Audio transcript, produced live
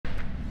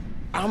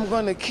I'm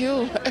gonna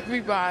kill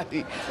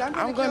everybody.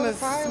 I'm gonna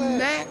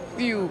smack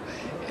you.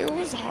 It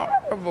was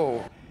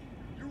horrible.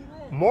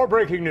 More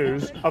breaking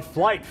news. A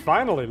flight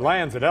finally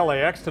lands at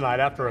LAX tonight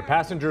after a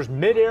passenger's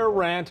mid-air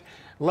rant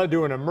led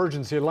to an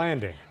emergency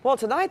landing. Well,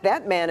 tonight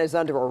that man is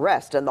under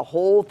arrest and the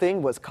whole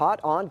thing was caught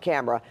on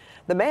camera.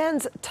 The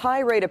man's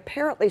tirade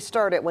apparently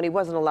started when he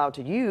wasn't allowed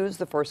to use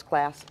the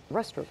first-class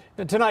restroom.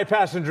 And tonight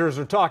passengers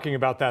are talking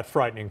about that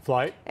frightening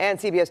flight. And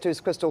CBS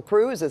 2's Crystal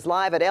Cruz is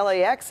live at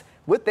LAX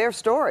with their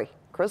story.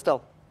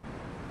 Crystal.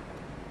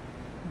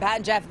 Pat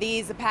and Jeff,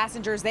 these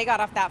passengers, they got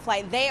off that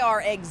flight. They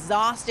are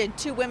exhausted.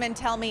 Two women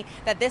tell me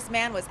that this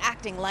man was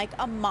acting like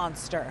a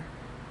monster.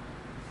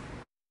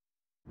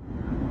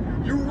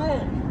 You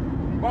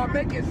wrong. While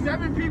making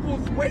 7 people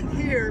wait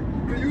here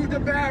to use the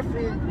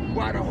bathroom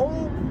while the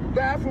whole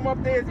bathroom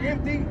up there is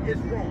empty is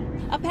wrong.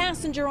 A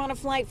passenger on a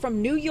flight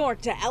from New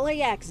York to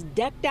LAX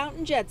decked out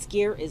in jet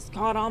skier is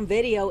caught on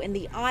video in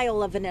the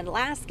aisle of an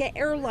Alaska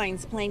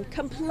Airlines plane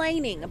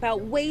complaining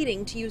about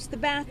waiting to use the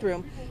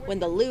bathroom when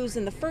the loos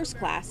in the first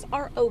class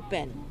are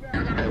open.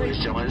 Hey, ladies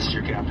and gentlemen, this is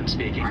your captain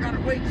speaking. I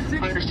gotta wait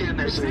I understand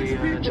there's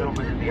a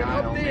gentleman in the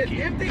aisle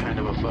making kind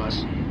of a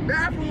fuss.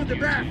 Bathroom is the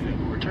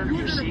bathroom. Return to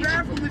your Using seat the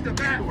bathroom is the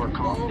bathroom. or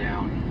calm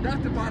down.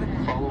 That's the bottom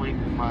line.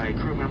 Following my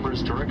crew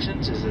members'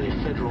 directions is a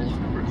federal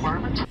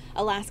requirement.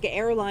 Alaska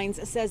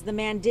Airlines says the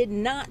man did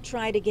not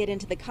try to get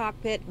into the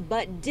cockpit,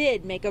 but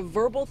did make a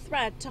verbal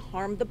threat to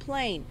harm the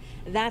plane.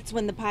 That's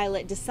when the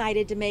pilot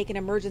decided to make an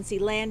emergency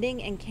landing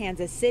in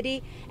Kansas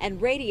City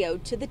and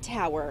radioed to the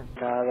tower.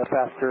 The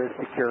passenger is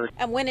secured.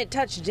 And when it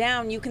touched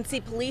down, you can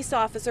see police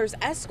officers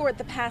escort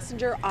the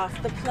passenger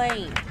off the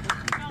plane.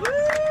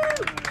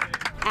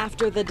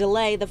 After the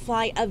delay, the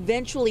flight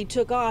eventually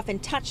took off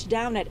and touched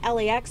down at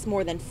LAX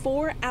more than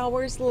 4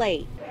 hours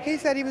late. He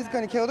said he was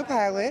going to kill the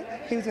pilot,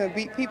 he was going to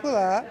beat people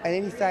up, and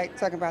then he started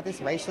talking about this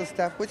racial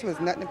stuff, which was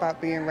nothing about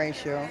being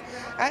racial.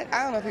 I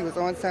don't know if he was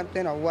on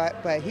something or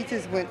what, but he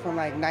just went from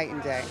like night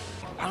and day.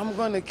 I'm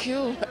gonna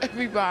kill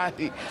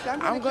everybody.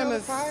 I'm gonna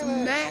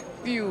smack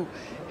you.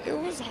 It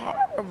was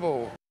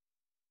horrible.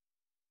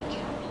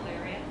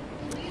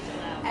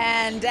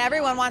 And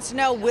everyone wants to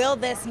know, will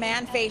this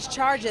man face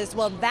charges?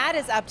 Well, that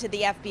is up to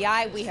the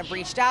FBI. We have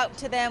reached out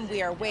to them.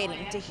 We are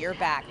waiting to hear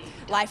back.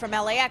 Live from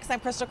LAX,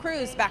 I'm Crystal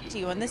Cruz. Back to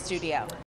you in the studio.